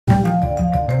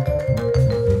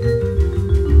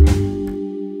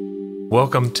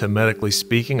Welcome to Medically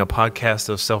Speaking, a podcast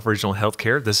of Self-Regional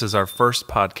Healthcare. This is our first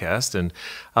podcast, and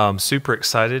I'm super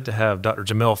excited to have Dr.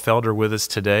 Jimmell Felder with us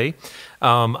today.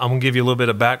 I'm going to give you a little bit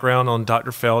of background on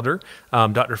Dr. Felder.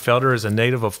 Dr. Felder is a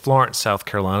native of Florence, South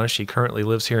Carolina. She currently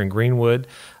lives here in Greenwood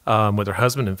with her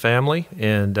husband and family,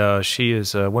 and she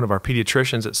is one of our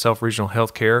pediatricians at Self-Regional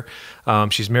Healthcare.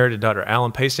 She's married to Dr.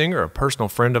 Alan Paysinger, a personal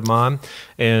friend of mine,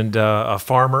 and a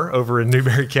farmer over in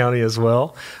Newberry County as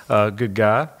well. Good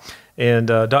guy. And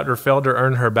Dr. Felder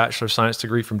earned her Bachelor of Science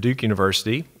degree from Duke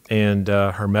University and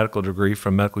her medical degree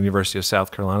from Medical University of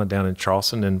South Carolina down in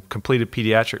Charleston, and completed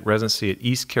pediatric residency at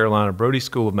East Carolina Brody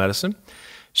School of Medicine.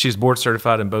 She's board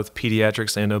certified in both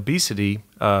pediatrics and obesity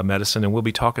medicine, and we'll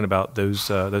be talking about those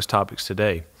topics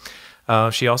today.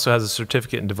 She also has a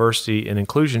certificate in diversity and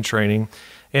inclusion training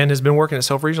and has been working at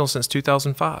Self-Regional since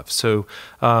 2005. So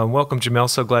welcome, Jimmell.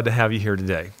 So glad to have you here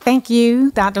today. Thank you,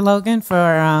 Dr. Logan,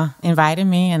 for inviting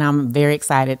me, and I'm very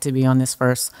excited to be on this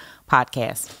first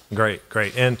podcast. Great.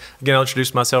 And again, I'll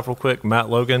introduce myself real quick. Matt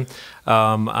Logan.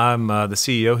 I'm the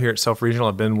CEO here at Self-Regional.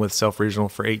 I've been with Self-Regional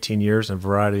for 18 years in a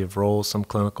variety of roles, some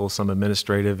clinical, some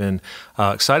administrative, and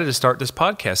excited to start this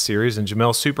podcast series. And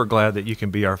Jimmell, super glad that you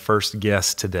can be our first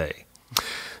guest today.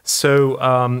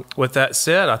 So with that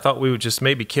said, I thought we would just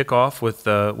maybe kick off with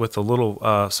a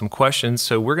little some questions.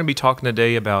 So we're going to be talking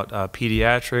today about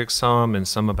pediatrics,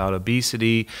 some about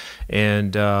obesity,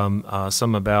 and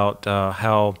some about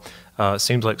how it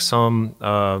seems like some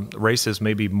races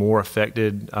may be more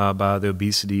affected by the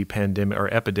obesity pandemic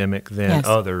or epidemic than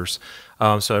others.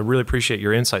 So I really appreciate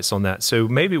your insights on that. So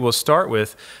maybe we'll start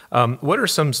with what are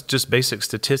some just basic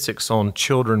statistics on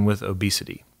children with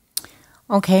obesity?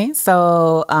 Okay,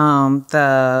 so I'll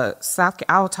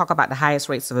talk about the highest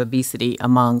rates of obesity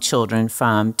among children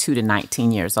from 2 to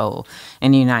 19 years old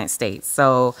in the United States.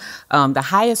 So the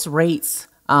highest rates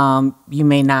you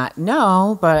may not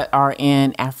know, but are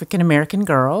in African American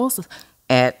girls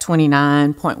at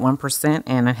 29.1%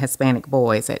 and in Hispanic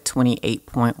boys at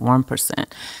 28.1%.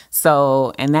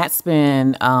 So, and that's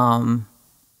been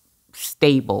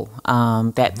stable,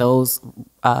 that those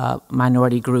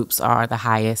minority groups are the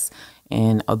highest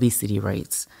in obesity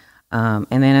rates. And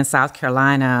then in South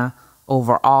Carolina,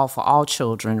 overall for all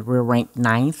children, we're ranked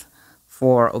 9th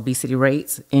for obesity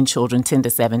rates in children 10 to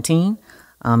 17,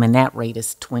 and that rate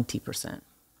is 20%.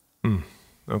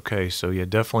 Okay, so yeah,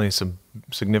 definitely some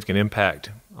significant impact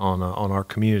on our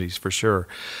communities for sure.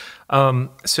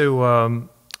 So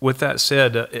with that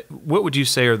said, what would you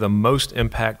say are the most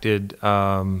impacted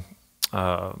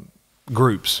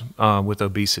groups with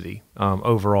obesity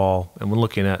overall, and we're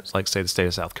looking at, like, say, the state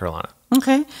of South Carolina?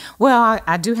 Okay. Well,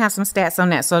 I do have some stats on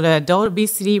that. So the adult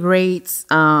obesity rates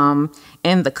in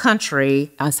the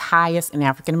country is highest in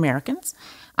African Americans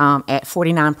at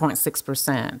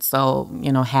 49.6%. So,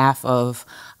 half of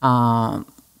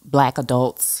Black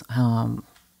adults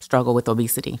struggle with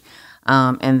obesity.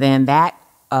 And then that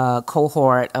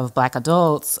cohort of Black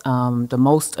adults, the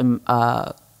most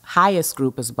highest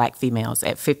group is Black females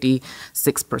at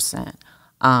 56%.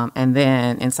 And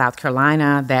then in South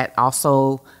Carolina, that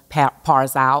also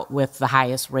pars out with the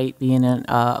highest rate being in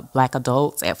Black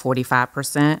adults at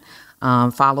 45%,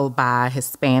 followed by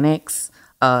Hispanics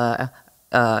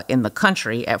in the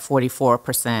country at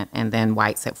 44%, and then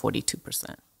whites at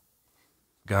 42%.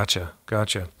 Gotcha.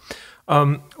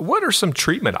 What are some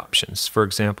treatment options, for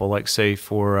example, like say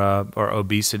for or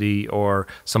obesity, or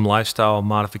some lifestyle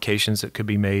modifications that could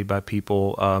be made by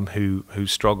people who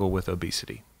struggle with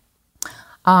obesity?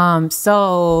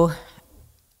 So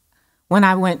when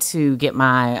I went to get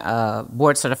my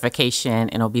board certification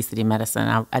in obesity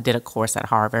medicine, I did a course at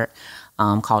Harvard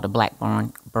called a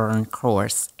Blackburn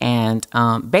course. And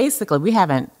basically, we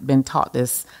haven't been taught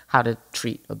how to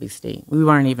treat obesity. We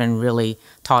weren't even really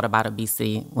taught about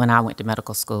obesity when I went to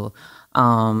medical school.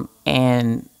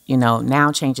 And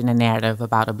now changing the narrative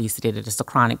about obesity, that it's a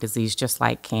chronic disease just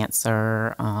like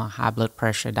cancer, high blood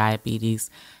pressure,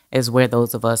 diabetes, is where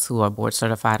those of us who are board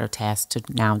certified are tasked to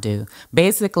now do.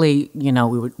 Basically,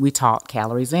 we taught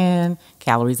calories in,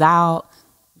 calories out,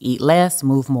 eat less,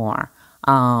 move more.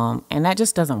 And that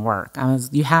just doesn't work.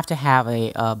 You have to have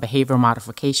a behavioral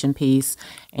modification piece,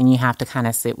 and you have to kind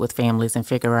of sit with families and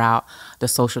figure out the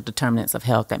social determinants of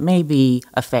health that may be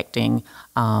affecting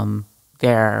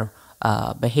their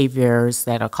behaviors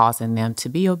that are causing them to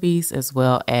be obese, as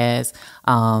well as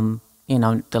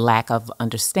the lack of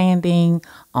understanding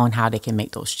on how they can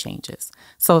make those changes.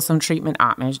 So some treatment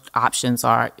options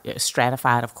are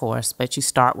stratified, of course, but you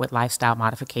start with lifestyle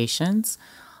modifications.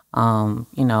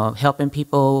 Helping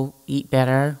people eat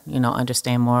better,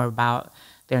 understand more about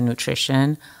their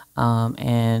nutrition,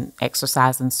 and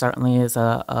exercising certainly is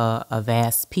a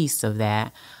vast piece of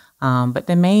that. But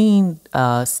the main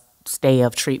stay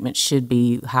of treatment should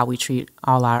be how we treat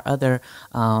all our other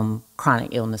chronic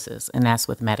illnesses, and that's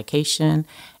with medication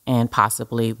and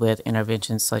possibly with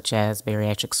interventions such as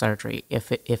bariatric surgery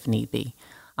if need be.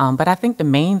 But I think the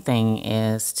main thing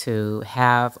is to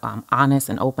have honest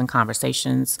and open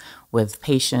conversations with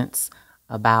patients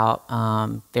about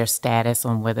their status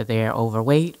on whether they're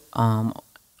overweight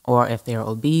or if they're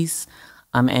obese.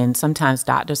 And sometimes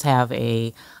doctors have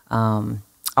a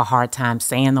hard time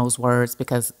saying those words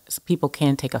because people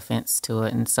can take offense to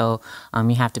it. And so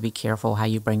you have to be careful how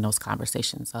you bring those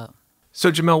conversations up. So,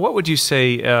 Jimmell, what would you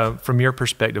say, from your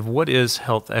perspective, what is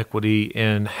health equity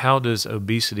and how does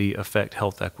obesity affect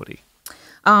health equity?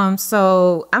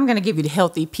 So I'm going to give you the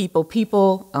Healthy People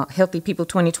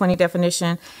 2020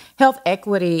 definition. Health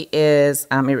equity is,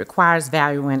 it requires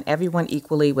valuing everyone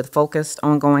equally with focused,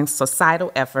 ongoing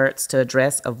societal efforts to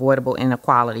address avoidable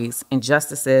inequalities,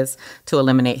 injustices, to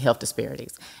eliminate health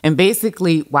disparities. And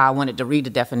basically, why I wanted to read the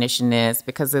definition is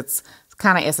because it's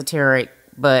kind of esoteric,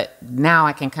 but now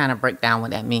I can kind of break down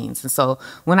what that means. And so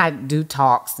when I do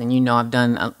talks, and I've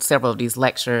done several of these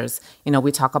lectures,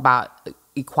 we talk about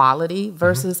equality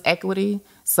versus equity.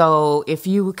 So if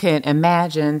you can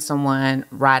imagine someone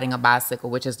riding a bicycle,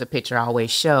 which is the picture I always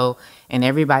show, and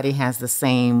everybody has the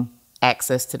same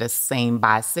access to the same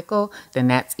bicycle, then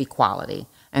that's equality.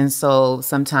 And so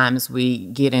sometimes we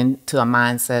get into a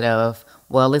mindset of,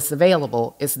 well, it's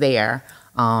available, it's there.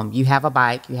 You have a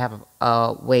bike, you have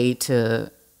a way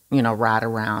to, ride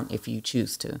around if you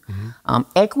choose to.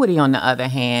 Equity, on the other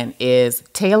hand, is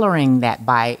tailoring that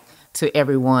bike to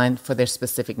everyone for their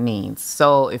specific needs.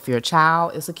 So if you're a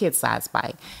child, it's a kid-sized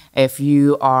bike. If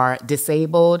you are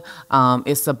disabled,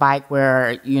 it's a bike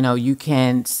where, you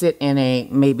can sit in a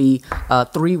maybe a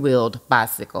three-wheeled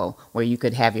bicycle where you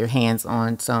could have your hands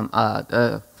on some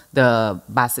the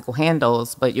bicycle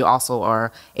handles, but you also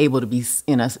are able to be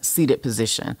in a seated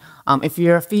position. If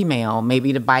you're a female,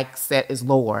 maybe the bike set is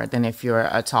lower than if you're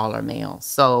a taller male.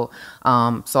 So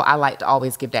I like to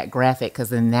always give that graphic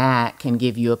because then that can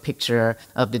give you a picture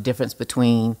of the difference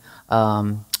between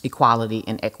equality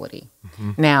and equity.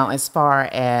 Now, as far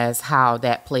as how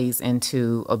that plays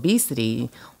into obesity,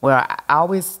 I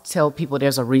always tell people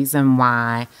there's a reason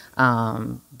why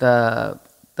the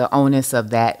onus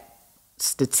of that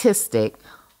statistic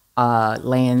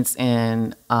lands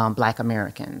in Black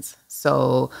Americans.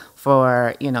 So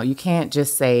you can't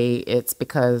just say it's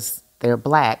because they're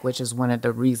Black, which is one of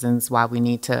the reasons why we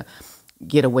need to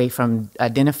get away from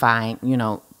identifying,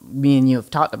 me and you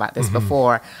have talked about this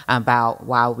before, about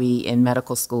why we in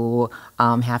medical school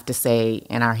have to say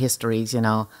in our histories,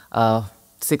 a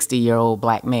 60-year-old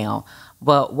Black male.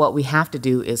 But what we have to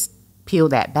do is peel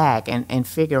that back and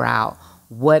figure out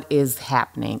what is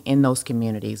happening in those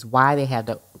communities, why they have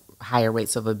the higher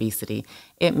rates of obesity.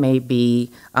 It may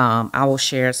be, I will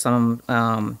share some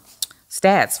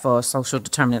stats for social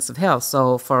determinants of health.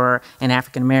 So in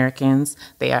African Americans,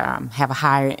 they have a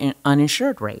higher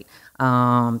uninsured rate.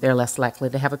 They're less likely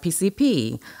to have a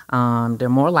PCP. They're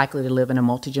more likely to live in a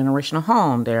multi-generational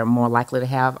home. They're more likely to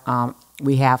have,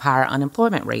 we have higher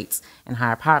unemployment rates and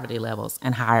higher poverty levels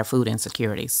and higher food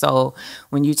insecurity. So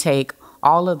when you take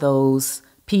all of those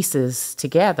pieces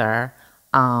together,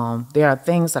 there are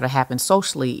things that are happening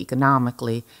socially,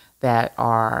 economically, that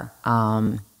are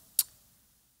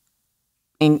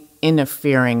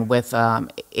interfering with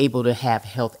able to have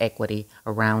health equity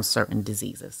around certain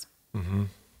diseases.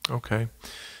 Okay.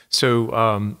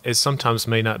 So it sometimes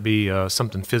may not be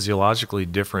something physiologically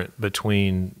different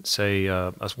between, say,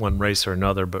 one race or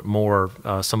another, but more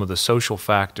some of the social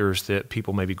factors that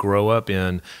people maybe grow up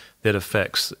in that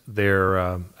affects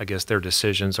their, their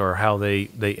decisions or how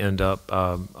they end up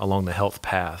along the health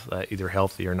path, either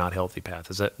healthy or not healthy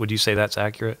path. Would you say that's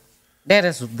accurate? That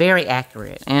is very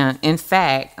accurate. And in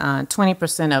fact,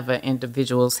 20% of an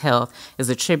individual's health is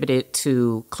attributed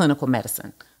to clinical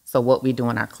medicine. So what we do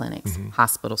in our clinics,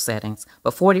 hospital settings.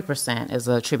 But 40% is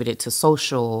attributed to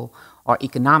social or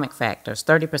economic factors,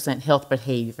 30% health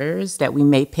behaviors that we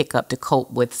may pick up to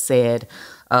cope with said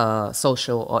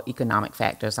social or economic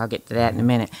factors. I'll get to that in a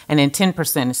minute. And then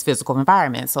 10% is physical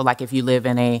environment. So like if you live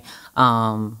in a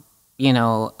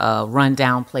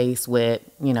rundown place with,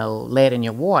 lead in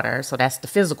your water, so that's the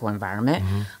physical environment.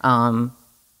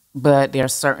 But there are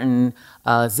certain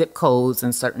zip codes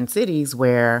in certain cities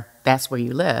where that's where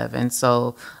you live. And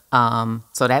so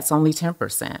that's only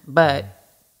 10%. But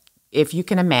if you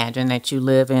can imagine that you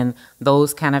live in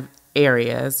those kind of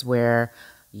areas where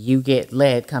you get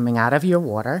lead coming out of your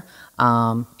water,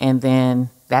 and then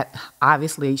that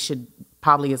obviously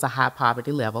probably is a high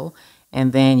poverty level.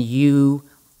 And then you,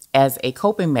 as a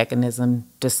coping mechanism,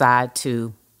 decide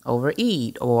to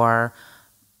overeat or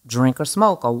drink or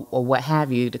smoke or what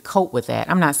have you to cope with that.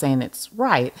 I'm not saying it's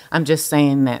right. I'm just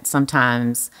saying that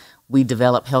sometimes we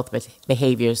develop health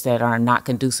behaviors that are not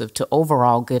conducive to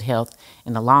overall good health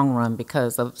in the long run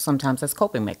because of sometimes as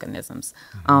coping mechanisms.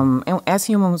 And as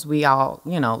humans, we all,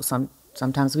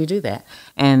 sometimes we do that.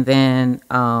 And then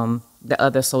the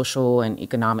other social and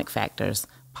economic factors,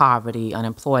 poverty,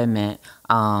 unemployment,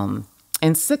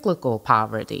 and cyclical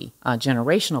poverty,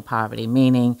 generational poverty,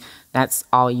 meaning that's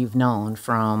all you've known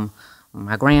from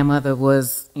my grandmother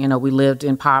was, we lived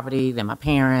in poverty, then my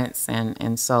parents.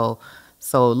 And so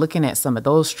looking at some of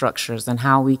those structures and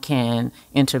how we can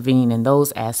intervene in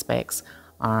those aspects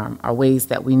are ways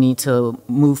that we need to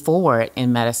move forward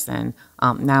in medicine.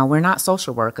 Now, we're not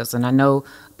social workers, and I know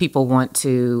people want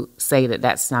to say that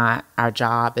that's not our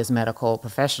job as medical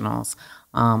professionals.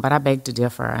 But I beg to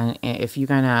differ. And if you're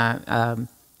going to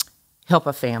help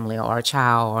a family or a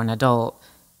child or an adult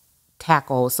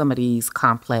tackle some of these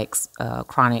complex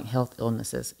chronic health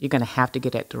illnesses, you're going to have to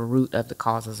get at the root of the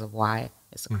causes of why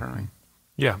it's occurring.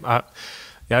 Yeah, I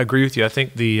agree with you. I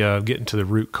think the getting to the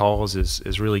root cause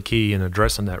is really key in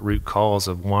addressing that root cause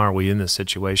of why are we in this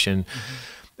situation.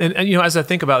 And as I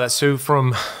think about that, so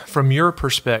from your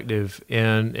perspective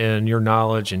and your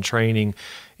knowledge and training,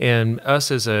 and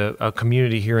us as a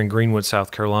community here in Greenwood,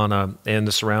 South Carolina, and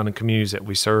the surrounding communities that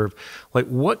we serve, like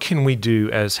what can we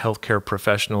do as healthcare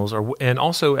professionals, and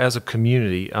also as a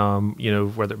community,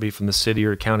 whether it be from the city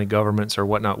or county governments or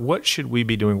whatnot? What should we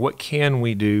be doing? What can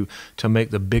we do to make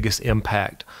the biggest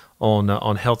impact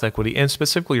on health equity, and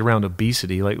specifically around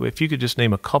obesity? Like, if you could just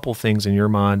name a couple things in your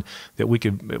mind that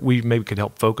we maybe could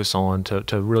help focus on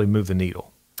to really move the needle.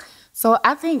 So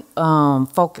I think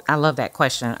I love that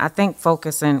question. I think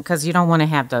focusing, because you don't want to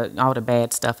have all the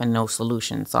bad stuff and no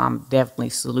solution. So I'm definitely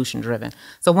solution driven.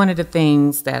 So one of the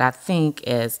things that I think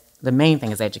is the main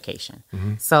thing is education.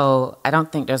 So I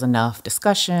don't think there's enough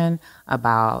discussion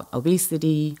about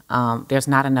obesity. There's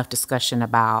not enough discussion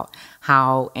about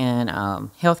how in a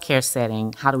healthcare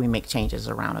setting, how do we make changes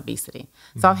around obesity?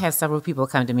 So I've had several people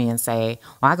come to me and say,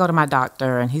 well, I go to my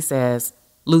doctor and he says,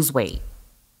 lose weight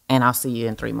and I'll see you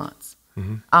in 3 months.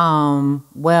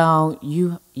 Well,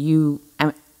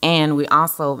 and we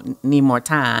also need more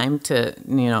time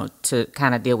to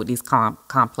kind of deal with these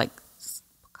complex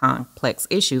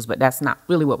issues, but that's not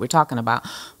really what we're talking about.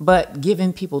 But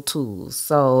giving people tools.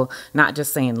 So not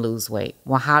just saying lose weight.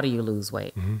 Well, how do you lose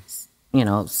weight?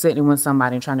 Sitting with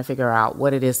somebody and trying to figure out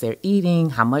what it is they're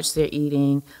eating, how much they're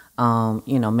eating.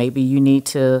 Maybe you need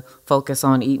to focus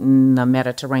on eating a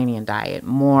Mediterranean diet,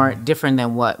 more different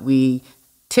than what we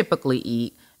typically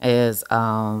eat as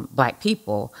Black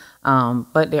people.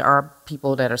 But there are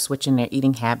people that are switching their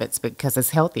eating habits because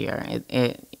it's healthier.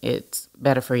 It's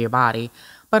better for your body.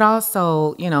 But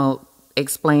also,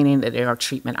 explaining that there are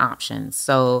treatment options.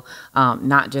 So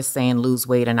not just saying lose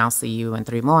weight and I'll see you in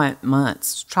 3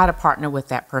 months. Try to partner with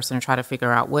that person and try to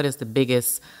figure out what is the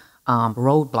biggest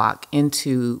roadblock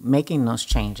into making those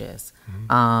changes.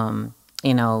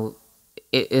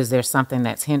 Is there something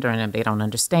that's hindering them they don't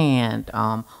understand,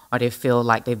 or they feel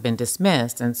like they've been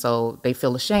dismissed, and so they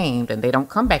feel ashamed and they don't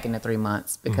come back in the 3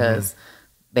 months because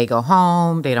they go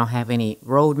home, they don't have any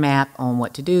roadmap on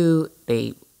what to do,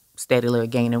 they steadily are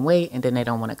gaining weight, and then they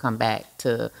don't want to come back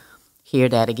to hear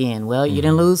that again. Well, you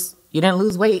didn't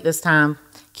lose weight this time.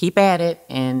 Keep at it,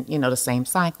 and the same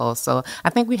cycle. So I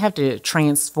think we have to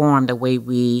transform the way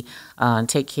we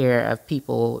take care of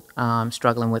people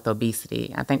struggling with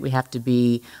obesity. I think we have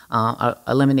to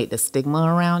eliminate the stigma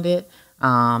around it.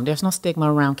 There's no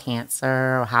stigma around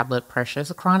cancer or high blood pressure. It's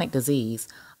a chronic disease.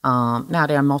 Now,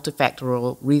 there are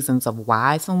multifactorial reasons of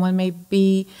why someone may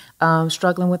be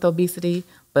struggling with obesity,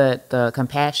 but the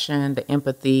compassion, the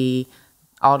empathy,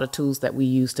 all the tools that we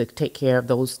use to take care of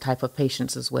those type of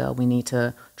patients as well, we need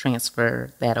to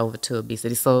transfer that over to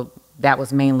obesity. So that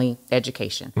was mainly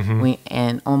education.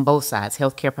 And on both sides,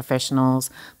 healthcare professionals,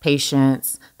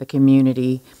 patients, the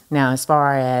community. Now, as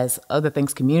far as other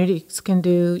things communities can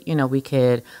do, we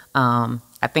could,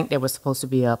 I think there was supposed to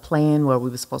be a plan where we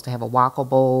were supposed to have a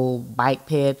walkable bike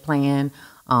ped plan.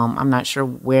 I'm not sure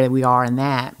where we are in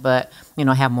that, but,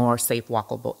 have more safe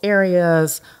walkable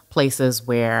areas, places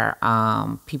where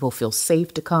people feel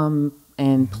safe to come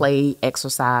and play,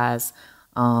 exercise.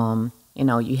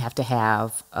 You have to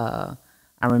have, I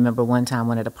remember one time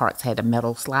one of the parks had a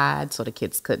metal slide so the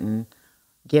kids couldn't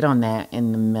get on that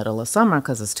in the middle of summer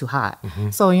because it's too hot.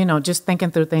 So, just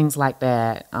thinking through things like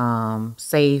that,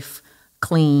 safe,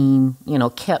 clean,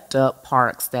 kept up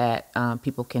parks that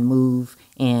people can move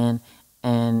in,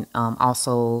 and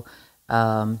also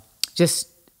just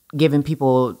giving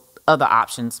people other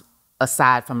options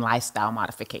aside from lifestyle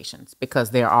modifications,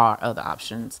 because there are other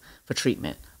options for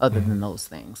treatment other than those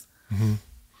things.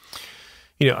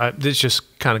 This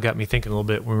just kind of got me thinking a little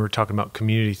bit when we were talking about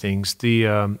community things,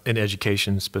 in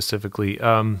education specifically.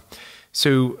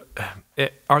 So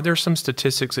are there some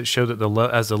statistics that show that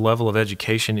as the level of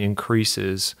education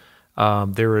increases,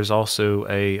 there is also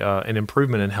an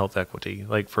improvement in health equity?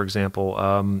 Like, for example,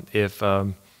 if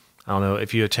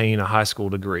you attain a high school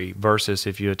degree versus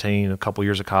if you attain a couple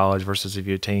years of college versus if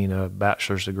you attain a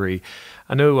bachelor's degree.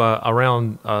 I know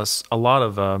around a lot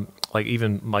of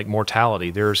even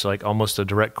mortality, there's like almost a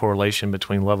direct correlation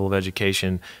between level of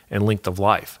education and length of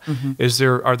life.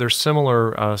 Are there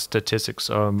similar statistics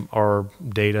or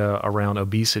data around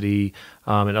obesity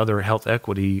and other health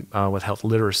equity with health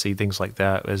literacy, things like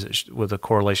that, with a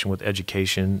correlation with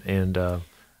education and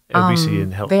obesity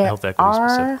and health equity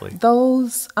specifically?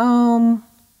 Those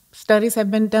studies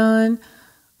have been done,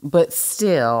 but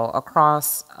still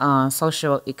across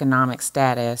socioeconomic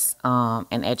status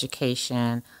and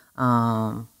education,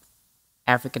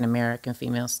 African American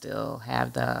females still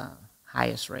have the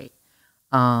highest rate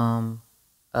of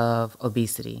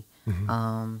obesity.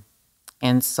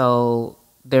 And so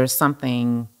there's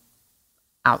something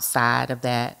outside of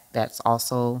that that's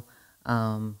also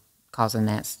causing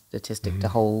that statistic to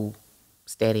hold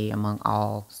steady among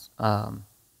all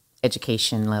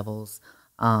education levels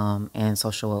and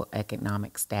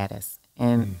socioeconomic status.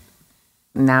 And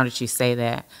now that you say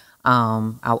that,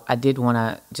 I did want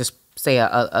to just say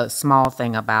a small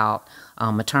thing about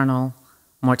maternal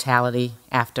mortality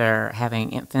after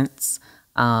having infants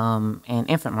and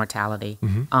infant mortality.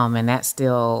 And that's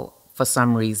still, for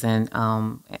some reason,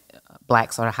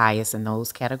 Blacks are the highest in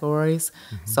those categories.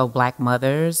 So Black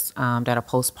mothers that are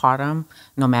postpartum,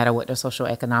 no matter what their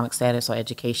socioeconomic status or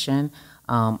education,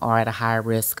 are at a higher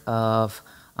risk of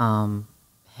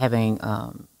having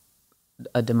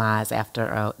a demise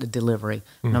after the delivery,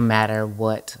 no matter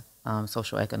what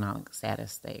socioeconomic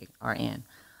status they are in.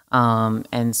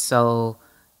 And so,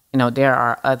 there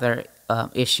are other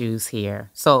issues here.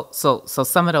 So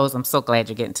some of those, I'm so glad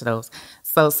you're getting to those.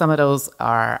 So some of those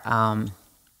are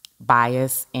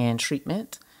bias in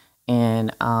treatment and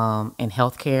in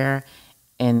healthcare,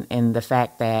 and the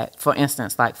fact that, for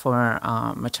instance, like for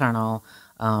maternal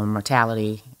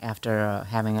mortality after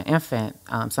having an infant,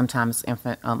 sometimes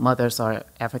infant mothers or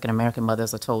African American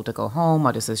mothers are told to go home,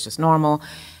 or this is just normal,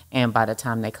 and by the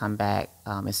time they come back,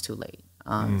 it's too late,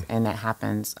 and that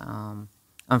happens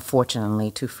unfortunately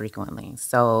too frequently.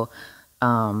 So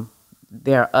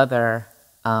there are other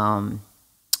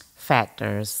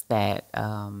factors that,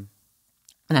 and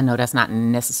I know that's not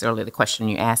necessarily the question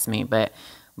you asked me, but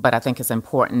I think it's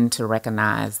important to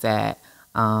recognize that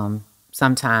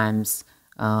sometimes,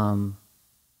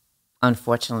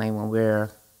 unfortunately, when we're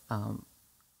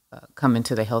coming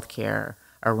to the healthcare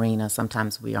arena,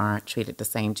 sometimes we aren't treated the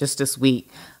same. Just this week,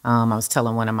 I was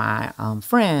telling one of my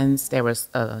friends, there was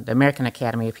the American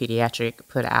Academy of Pediatrics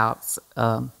put out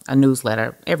a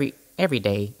newsletter every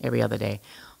day, every other day.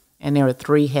 And there were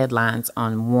 3 headlines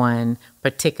on one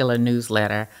particular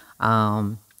newsletter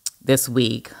this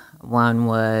week. One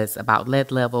was about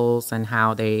lead levels and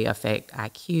how they affect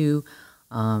IQ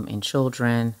in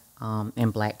children, in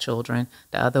Black children.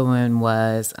 The other one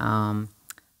was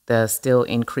the still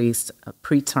increased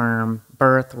preterm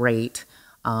birth rate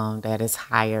that is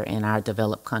higher in our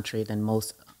developed country than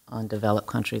most undeveloped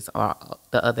countries, or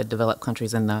the other developed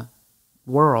countries in the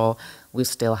world. We're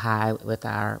still high with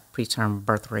our preterm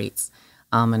birth rates.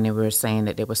 And they were saying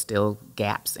that there were still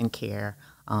gaps in care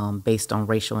based on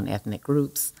racial and ethnic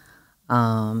groups.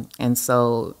 And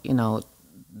so,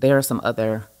 there are some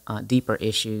other deeper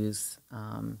issues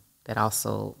that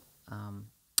also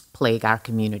plague our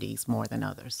communities more than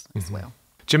others as well.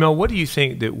 Jimmell, what do you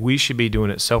think that we should be doing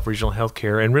at Self-Regional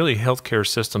Healthcare and really healthcare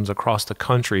systems across the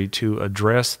country to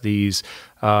address these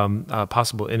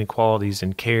possible inequalities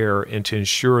in care and to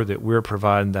ensure that we're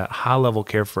providing that high-level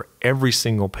care for every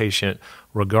single patient,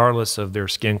 regardless of their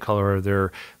skin color,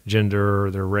 their gender,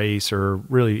 or their race, or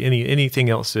really anything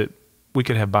else that we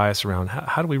could have bias around?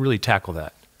 How do we really tackle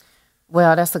that?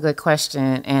 Well, that's a good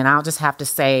question, and I'll just have to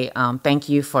say thank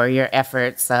you for your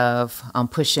efforts of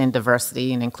pushing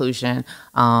diversity and inclusion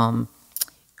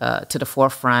to the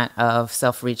forefront of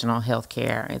self-regional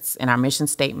healthcare. It's in our mission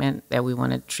statement that we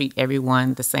want to treat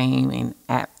everyone the same and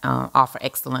offer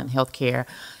excellent healthcare.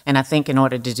 And I think in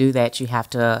order to do that, you have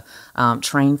to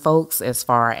train folks as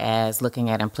far as looking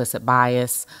at implicit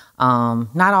bias.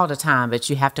 Not all the time, but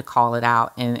you have to call it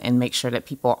out and make sure that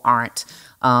people aren't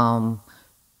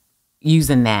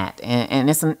using that. And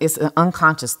it's an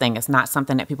unconscious thing. It's not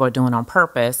something that people are doing on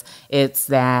purpose. It's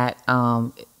that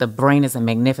the brain is a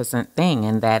magnificent thing,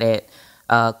 and that it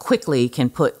quickly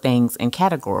can put things in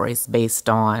categories based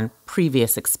on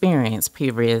previous experience,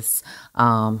 previous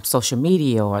social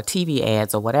media or TV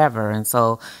ads or whatever. And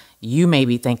so you may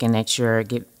be thinking that you're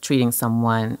treating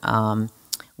someone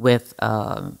with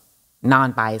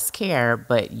non-biased care,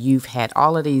 but you've had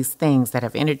all of these things that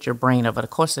have entered your brain over the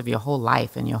course of your whole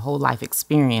life and your whole life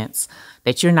experience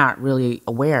that you're not really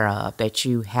aware of, that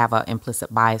you have an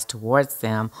implicit bias towards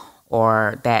them,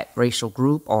 or that racial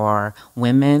group or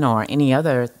women or any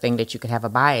other thing that you could have a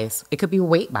bias. It could be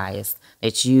weight bias,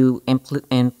 that you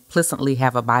implicitly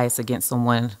have a bias against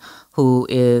someone who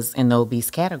is in the obese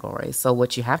category. So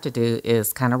what you have to do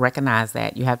is kind of recognize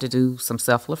that. You have to do some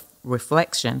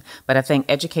self-reflection. But I think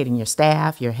educating your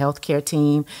staff, your healthcare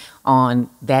team on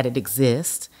that it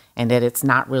exists and that it's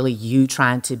not really you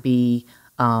trying to be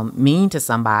mean to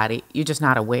somebody, you're just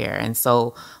not aware. And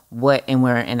so and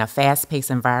we're in a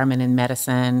fast-paced environment in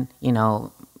medicine,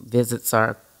 visits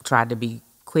are tried to be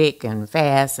quick and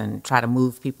fast and try to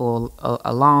move people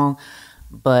along.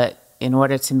 But in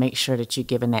order to make sure that you're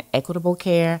giving that equitable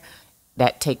care,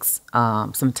 that takes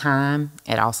some time.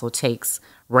 It also takes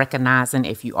recognizing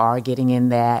if you are getting in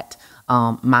that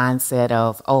mindset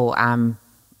of,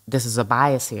 this is a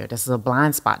bias here. This is a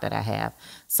blind spot that I have.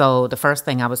 So the first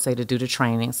thing I would say to do the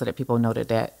training so that people know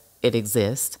that it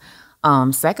exists.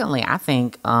 Secondly, I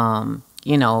think,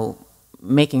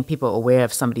 making people aware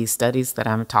of some of these studies that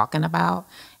I'm talking about.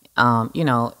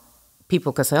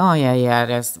 People could say, oh, yeah,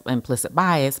 there's implicit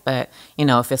bias. But,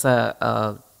 if it's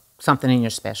something in your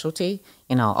specialty,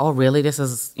 oh, really, this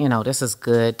is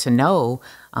good to know.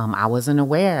 I wasn't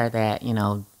aware that,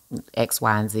 X,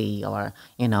 Y, and Z, or,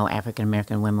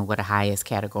 African-American women were the highest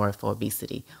category for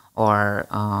obesity, or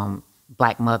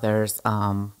Black mothers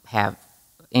have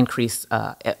increased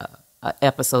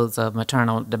episodes of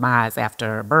maternal demise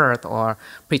after birth, or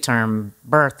preterm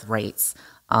birth rates.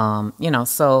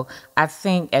 So I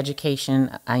think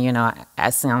education, I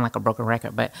sound like a broken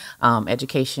record, but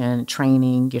education,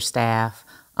 training your staff,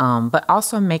 but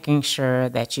also making sure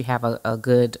that you have a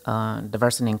good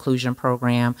diversity and inclusion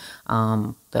program.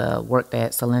 The work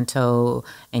that Salento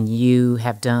and you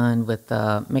have done with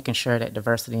making sure that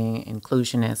diversity and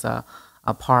inclusion is a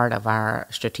part of our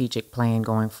strategic plan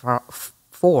going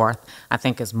forth, I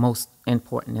think is most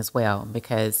important as well,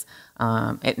 because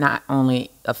it not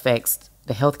only affects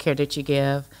the healthcare that you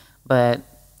give, but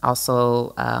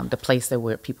also the place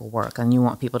where people work. And you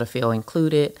want people to feel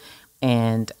included.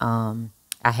 And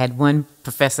I had one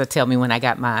professor tell me when I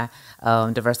got my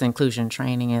diversity inclusion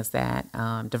training is that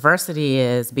diversity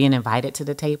is being invited to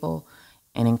the table,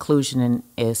 and inclusion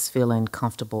is feeling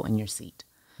comfortable in your seat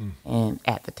and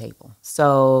at the table.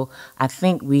 So I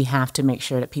think we have to make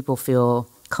sure that people feel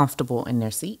comfortable in their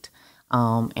seat.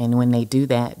 And when they do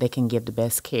that, they can give the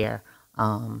best care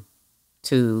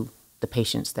to the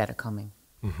patients that are coming.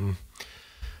 Mm-hmm.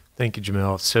 Thank you,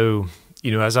 Jimmell. So,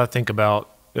 as I think about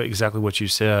exactly what you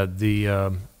said,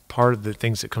 the part of the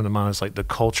things that come to mind is like the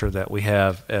culture that we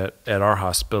have at our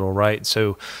hospital, right?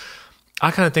 So I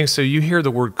kind of think, so you hear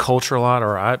the word culture a lot,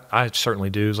 or I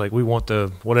certainly do. It's like we want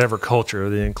the whatever culture,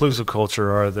 the inclusive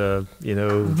culture, or the,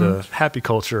 the happy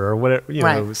culture, or whatever,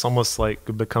 right. It's almost like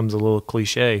it becomes a little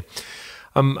cliche.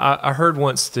 I heard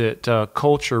once that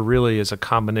culture really is a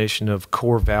combination of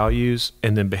core values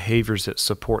and then behaviors that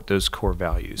support those core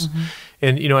values. Mm-hmm.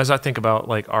 And, as I think about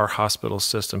like our hospital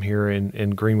system here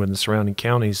in Greenwood and the surrounding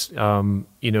counties, to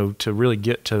really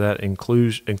get to that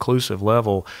inclusive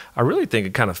level, I really think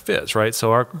it kind of fits, right?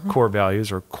 So our core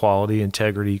values are quality,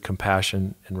 integrity,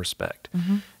 compassion, and respect.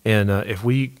 Mm-hmm. And if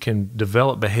we can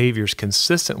develop behaviors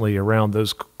consistently around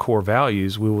those core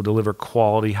values, we will deliver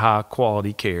high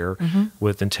quality care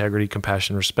with integrity,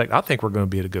 compassion, and respect. I think we're going to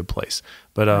be at a good place.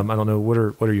 But I don't know, what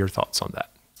are your thoughts on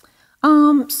that?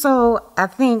 So I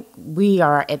think we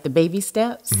are at the baby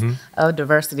steps of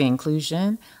diversity and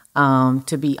inclusion,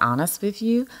 to be honest with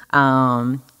you.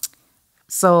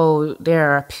 So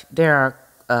there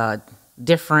are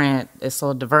different,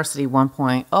 so diversity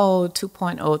 1.0,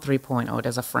 2.0, 3.0,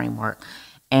 there's a framework.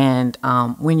 And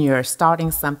when you're starting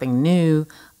something new,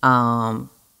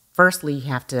 firstly, you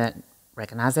have to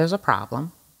recognize there's a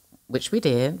problem. which we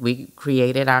did. We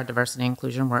created our diversity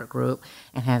inclusion work group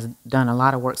and has done a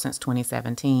lot of work since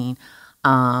 2017.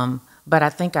 But I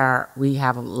think we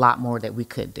have a lot more that we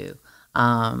could do.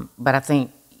 But I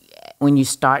think when you're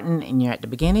starting and you're at the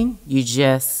beginning, you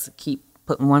just keep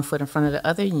putting one foot in front of the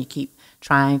other, and you keep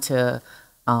trying to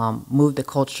move the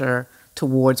culture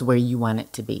towards where you want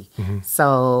it to be.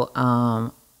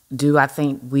 So do I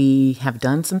think we have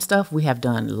done some stuff? We have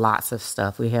done lots of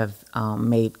stuff. We have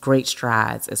made great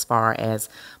strides as far as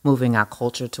moving our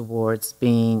culture towards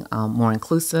being more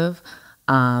inclusive.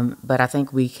 But I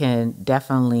think we can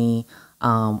definitely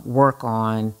work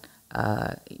on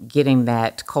getting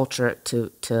that culture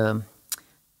to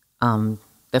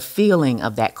the feeling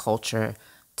of that culture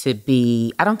to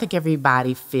be, I don't think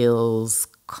everybody feels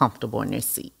comfortable in their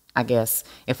seat. I guess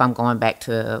if I'm going back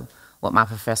to what my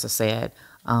professor said,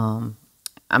 I'm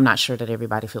not sure that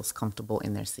everybody feels comfortable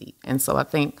in their seat. And so I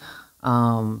think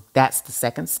that's the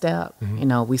second step. You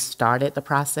know, we started the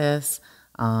process.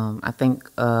 I think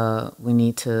we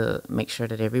need to make sure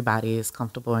that everybody is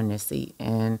comfortable in their seat.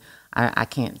 And I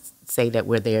can't say that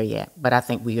we're there yet, but I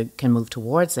think we can move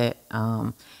towards it.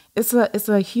 It's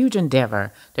a huge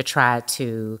endeavor to try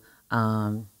to,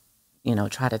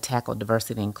 try to tackle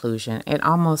diversity and inclusion. It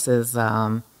almost is,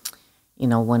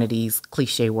 one of these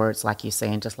cliche words, like you're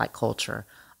saying, just like culture.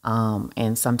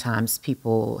 And sometimes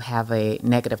people have a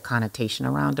negative connotation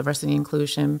around diversity and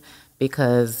inclusion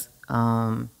because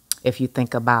if you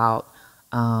think about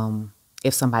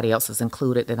if somebody else is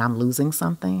included, then I'm losing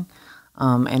something.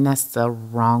 And that's the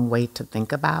wrong way to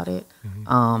think about it.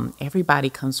 Everybody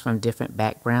comes from different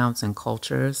backgrounds and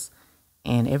cultures,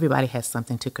 and everybody has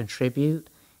something to contribute.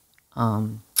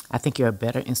 I think you're a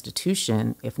better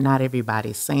institution if not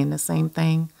everybody's saying the same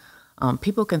thing.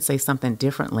 People can say something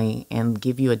differently and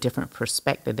give you a different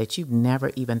perspective that you've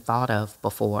never even thought of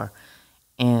before.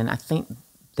 And I think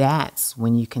that's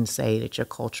when you can say that your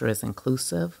culture is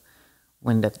inclusive,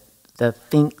 when the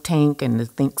think tank and the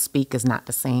think speak is not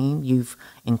the same. You've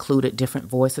included different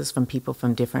voices from people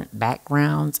from different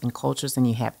backgrounds and cultures, and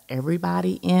you have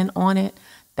everybody in on it.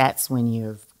 That's when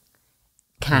you've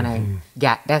kind of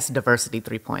that's diversity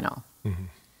 3.0.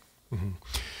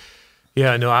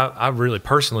 Yeah, no, I really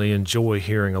personally enjoy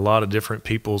hearing a lot of different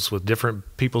people's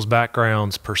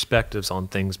backgrounds, perspectives on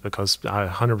things, because I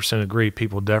 100% agree.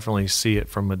 People definitely see it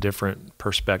from a different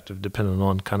perspective depending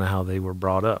on kind of how they were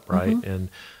brought up, right? And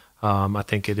I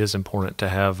think it is important to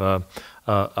have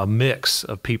a mix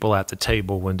of people at the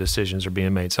table when decisions are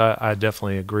being made. So I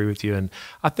definitely agree with you. And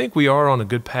I think we are on a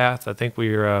good path. I think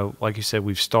we're, like you said,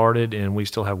 we've started and we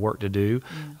still have work to do.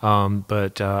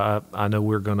 But I know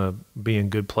we're going to be in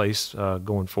good place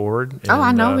going forward. And,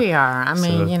 I know we are. I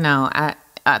mean, I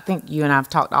think you and I have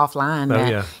talked offline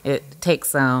that it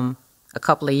takes a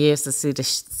couple of years to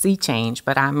see change.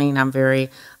 But I mean, I'm very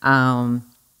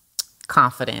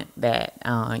confident that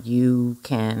you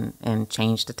can and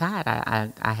change the tide.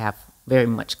 I have very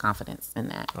much confidence in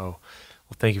that. Oh,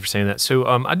 well, thank you for saying that. So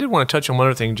I did want to touch on one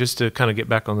other thing, just to kind of get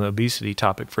back on the obesity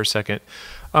topic for a second.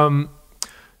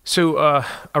 So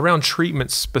around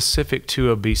treatments specific to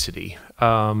obesity.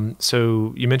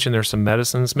 So you mentioned there's some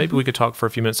medicines. Maybe we could talk for a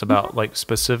few minutes about like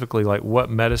specifically like what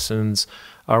medicines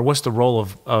or what's the role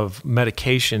of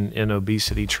medication in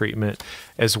obesity treatment,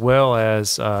 as well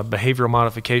as behavioral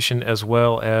modification, as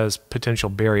well as potential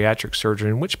bariatric surgery.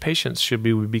 And which patients should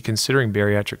we be considering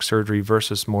bariatric surgery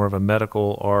versus more of a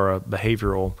medical or a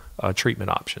behavioral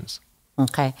treatment options?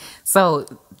 Okay, so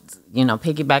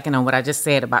piggybacking on what I just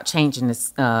said about changing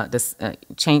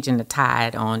changing the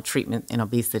tide on treatment in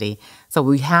obesity. So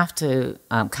we have to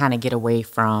kind of get away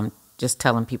from just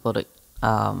telling people to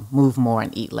move more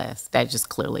and eat less. That just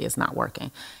clearly is not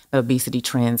working. The obesity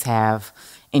trends have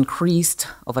increased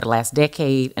over the last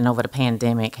decade, and over the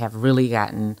pandemic have really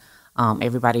gotten.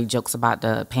 Everybody jokes about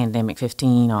the pandemic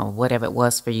 15 or whatever it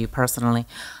was for you personally,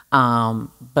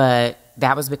 but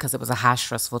that was because it was a high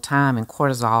stressful time, and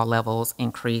cortisol levels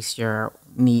increase your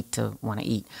need to want to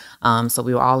eat. So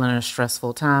we were all in a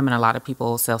stressful time, and a lot of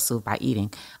people self-soothe by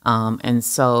eating. And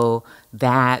so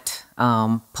that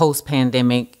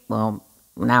post-pandemic, well,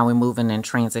 now we're moving and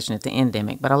transitioning to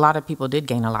endemic, but a lot of people did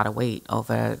gain a lot of weight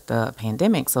over the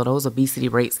pandemic. So those obesity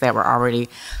rates that were already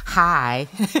high.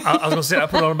 I was gonna say I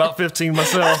put on about 15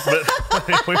 myself,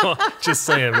 but we don't, just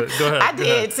saying. But go ahead. I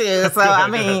did too. So I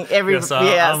mean,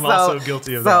 I'm also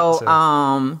guilty of that.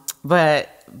 So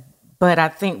but I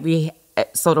think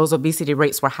so those obesity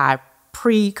rates were high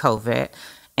pre-COVID,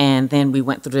 and then we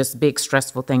went through this big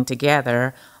stressful thing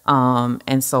together.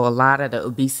 And so a lot of the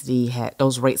obesity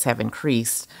those rates have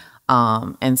increased.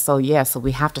 And so, yeah, so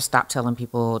we have to stop telling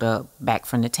people to back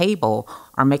from the table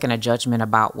or making a judgment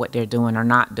about what they're doing or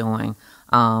not doing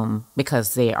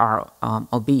because they are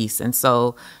obese. And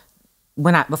so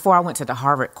before I went to the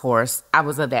Harvard course, I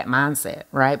was of that mindset,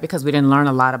 right? Because we didn't learn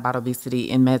a lot about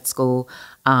obesity in med school,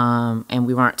 and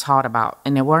we weren't taught about,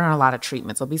 and there weren't a lot of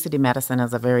treatments. Obesity medicine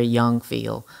is a very young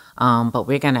field, but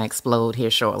we're going to explode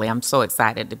here shortly. I'm so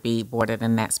excited to be boarded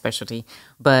in that specialty.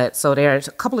 But so there's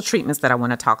a couple of treatments that I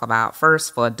want to talk about.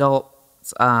 First, for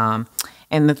adults, and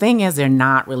the thing is, they're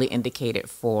not really indicated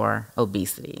for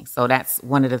obesity. So that's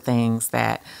one of the things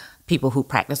that people who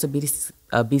practice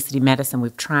obesity medicine,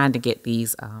 we've tried to get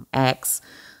these acts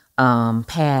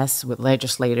passed with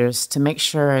legislators to make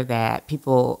sure that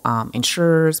people,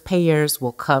 insurers, payers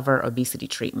will cover obesity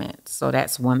treatment. So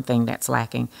that's one thing that's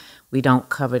lacking. We don't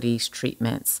cover these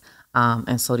treatments.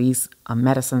 And so these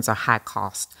medicines are high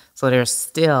cost. So there's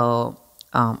still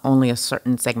only a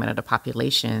certain segment of the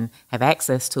population have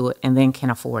access to it and then can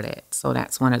afford it. So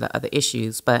that's one of the other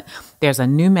issues. But there's a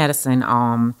new medicine,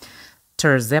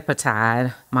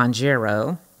 tirzepatide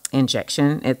Mounjaro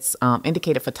injection. It's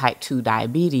indicated for type 2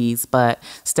 diabetes, but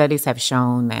studies have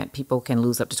shown that people can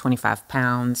lose up to 25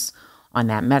 pounds on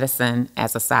that medicine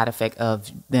as a side effect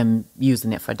of them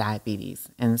using it for diabetes.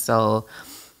 And so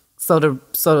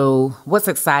what's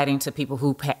exciting to people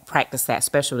who practice that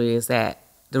specialty is that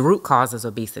the root cause is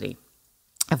obesity.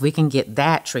 If we can get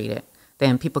that treated,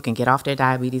 then people can get off their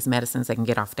diabetes medicines, they can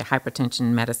get off their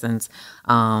hypertension medicines,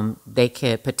 they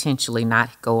could potentially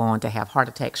not go on to have heart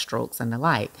attacks, strokes, and the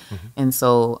like. Mm-hmm. And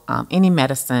so any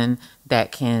medicine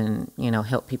that can,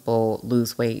 help people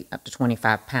lose weight up to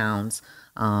 25 pounds,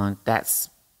 that's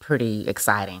pretty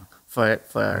exciting for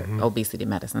mm-hmm. obesity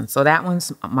medicine. So that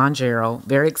one's Mounjaro,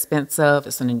 very expensive.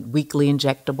 It's a weekly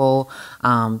injectable,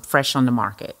 fresh on the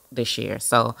market this year.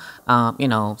 So,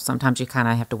 sometimes you kind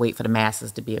of have to wait for the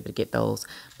masses to be able to get those,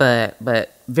 but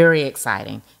very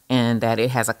exciting. And that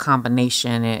it has a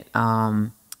combination. It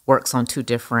works on two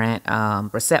different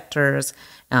receptors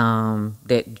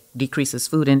that decreases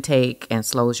food intake and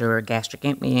slows your gastric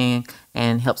emptying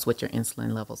and helps with your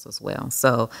insulin levels as well.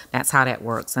 So that's how that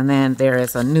works. And then there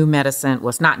is a new medicine. Well,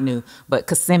 it's not new, but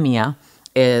Casemia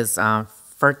is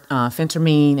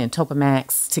phentermine and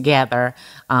Topamax together.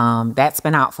 That's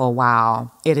been out for a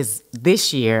while. It is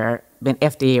this year been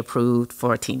FDA approved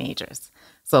for teenagers.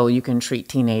 So you can treat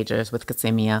teenagers with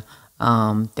Casemia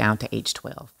down to age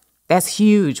 12. That's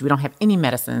huge. We don't have any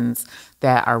medicines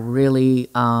that are really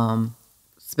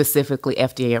specifically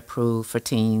FDA approved for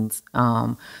teens.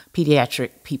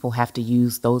 Pediatric people have to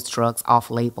use those drugs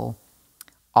off-label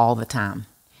all the time.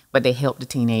 But they help the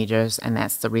teenagers, and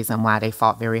that's the reason why they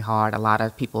fought very hard. A lot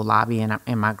of people lobby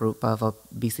in my group of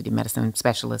obesity medicine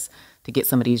specialists to get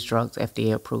some of these drugs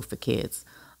FDA approved for kids.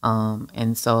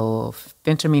 And so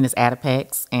phentermine is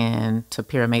Adipex and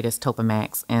topiramate is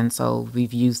Topamax. And so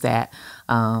we've used that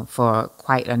for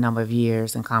quite a number of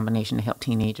years in combination to help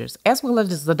teenagers as well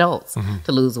as adults mm-hmm.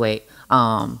 to lose weight.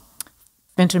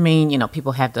 Phentermine,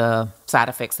 people have the side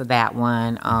effects of that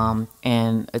one,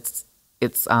 and it's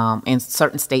in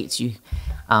certain states you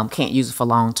can't use it for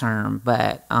long term,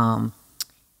 but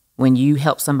when you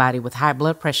help somebody with high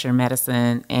blood pressure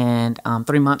medicine and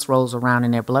 3 months rolls around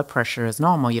and their blood pressure is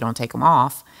normal, you don't take them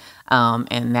off,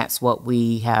 and that's what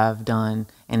we have done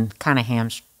and kind of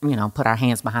put our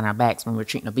hands behind our backs when we're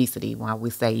treating obesity. While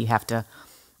we say you have to,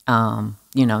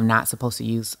 not supposed to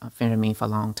use phentermine for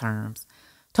long terms.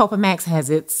 Topamax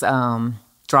has its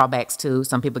drawbacks too.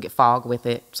 Some people get fog with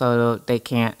it, so they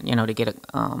can't, they get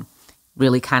a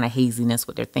really kind of haziness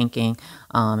with their thinking,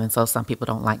 and so some people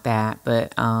don't like that.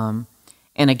 But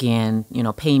and again,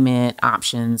 payment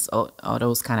options or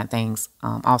those kind of things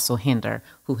also hinder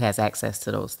who has access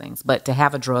to those things. But to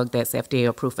have a drug that's FDA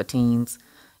approved for teens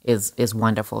is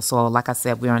wonderful. So like I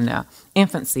said, we're in the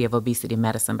infancy of obesity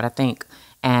medicine, but I think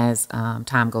as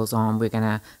time goes on, we're going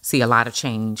to see a lot of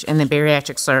change. And then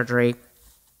bariatric surgery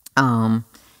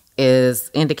is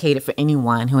indicated for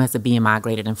anyone who has a BMI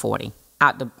greater than 40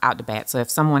 out the bat. So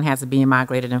if someone has a BMI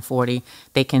greater than 40,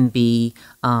 they can be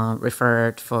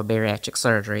referred for bariatric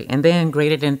surgery. And then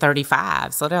greater than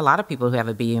 35. So there are a lot of people who have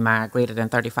a BMI greater than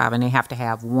 35, and they have to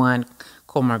have one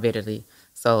comorbidity.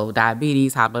 So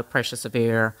diabetes, high blood pressure,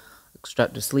 severe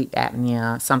obstructive sleep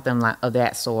apnea, something like of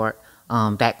that sort,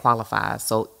 that qualifies.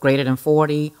 So greater than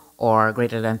 40 or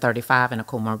greater than 35 and a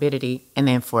comorbidity. And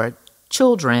then for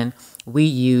children, we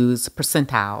use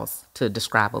percentiles to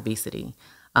describe obesity.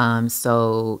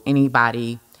 So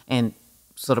anybody, and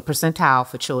So the percentile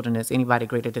for children is anybody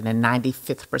greater than the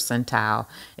 95th percentile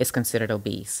is considered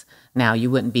obese. Now,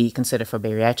 you wouldn't be considered for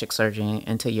bariatric surgery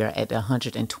until you're at the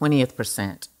 120th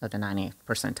percent of the 90th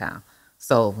percentile.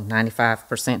 So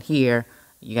 95% here,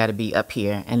 you got to be up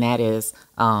here, and that is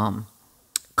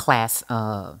class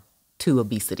 2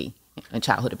 obesity and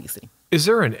childhood obesity. Is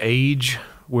there an age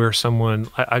where someone,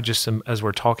 I just am, as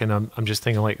we're talking, I'm just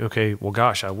thinking like, okay, well,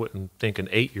 gosh, I wouldn't think an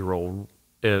 8-year-old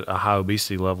at a high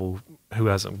obesity level who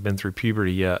hasn't been through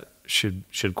puberty yet should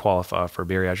qualify for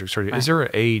bariatric surgery. Right. Is there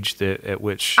an age that at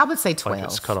which I would say 12? Like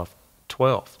it's cut off?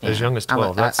 12, yeah. As young as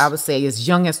 12. I would say as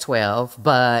young as 12,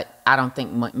 but I don't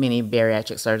think many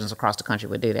bariatric surgeons across the country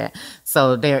would do that.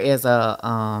 So there is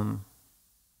a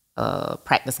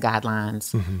practice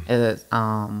guidelines,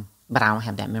 but I don't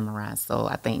have that memorized. So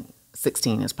I think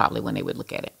 16 is probably when they would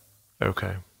look at it.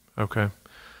 Okay. All but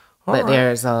right.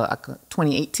 There's a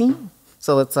 2018.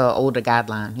 So it's an older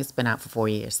guideline. It's been out for 4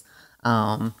 years.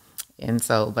 And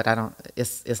so, but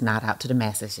it's not out to the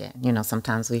masses yet.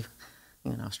 Sometimes we,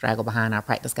 straggle behind our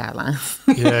practice guidelines.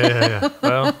 Yeah.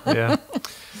 Well, yeah.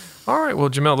 All right.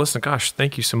 Well, Jimmell, listen, gosh,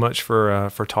 thank you so much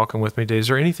for talking with me today. Is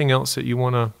there anything else that you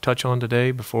want to touch on today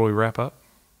before we wrap up?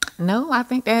 No, I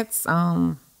think that's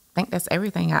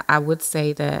everything. I would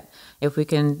say that if we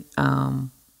can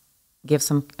give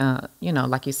some,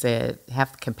 like you said,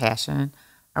 have compassion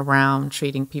around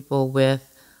treating people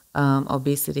with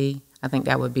obesity, I think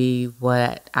that would be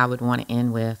what I would want to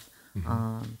end with.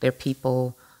 They're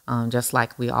people just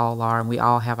like we all are, and we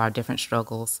all have our different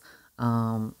struggles.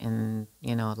 And,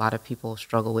 a lot of people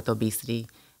struggle with obesity,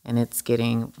 and it's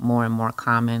getting more and more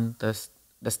common. The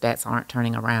stats aren't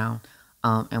turning around,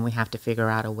 and we have to figure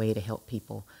out a way to help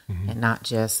people and not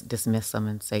just dismiss them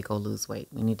and say, go lose weight.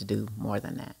 We need to do more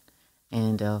than that.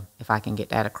 And if I can get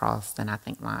that across, then I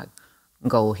think my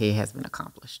goal here has been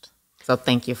accomplished. So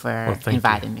thank you for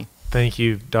inviting me. Thank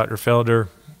you, Dr. Felder,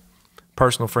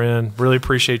 personal friend. Really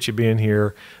appreciate you being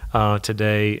here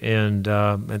today. And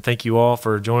thank you all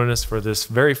for joining us for this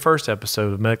very first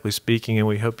episode of Medically Speaking, and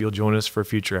we hope you'll join us for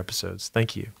future episodes.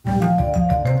 Thank you.